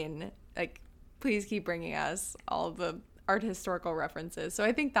queen. Like, please keep bringing us all the art historical references. So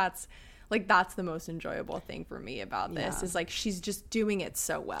I think that's the most enjoyable thing for me about this is like she's just doing it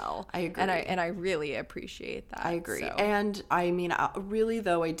so well. I agree. And I really appreciate that. I agree. So. And I mean, really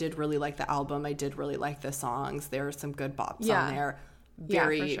though, I did really like the album. I did really like the songs. There are some good bops on there.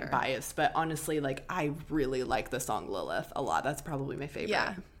 Very biased, but honestly, like, I really like the song Lilith a lot. That's probably my favorite.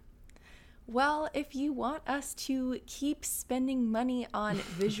 Yeah. Well, if you want us to keep spending money on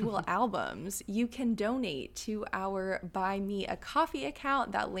visual albums, you can donate to our Buy Me a Coffee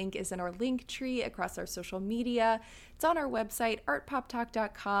account. That link is in our link tree across our social media. It's on our website,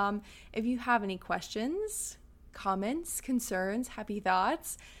 artpoptalk.com. If you have any questions, comments, concerns, happy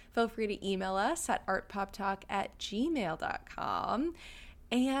thoughts, feel free to email us at artpoptalk@gmail.com.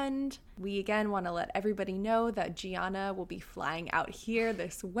 And we again want to let everybody know that Gianna will be flying out here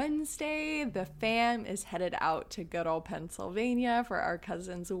this Wednesday. The fam is headed out to good old Pennsylvania for our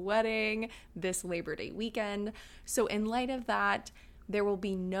cousin's wedding this Labor Day weekend. So in light of that, there will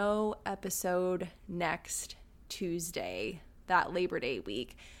be no episode next Tuesday, that Labor Day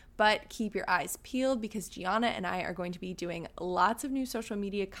week. But keep your eyes peeled because Gianna and I are going to be doing lots of new social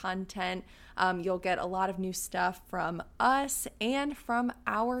media content. You'll get a lot of new stuff from us and from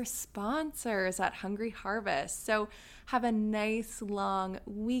our sponsors at Hungry Harvest. So have a nice long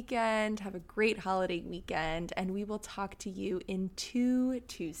weekend. Have a great holiday weekend. And we will talk to you in 2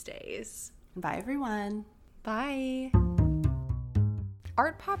 Tuesdays. Bye, everyone. Bye.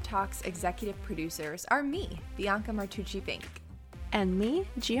 Art Pop Talk's executive producers are me, Bianca Martucci-Fink. And me,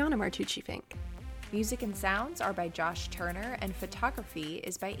 Gianna Martucci-Fink. Music and sounds are by Josh Turner, and photography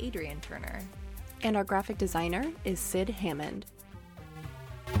is by Adrian Turner. And our graphic designer is Sid Hammond.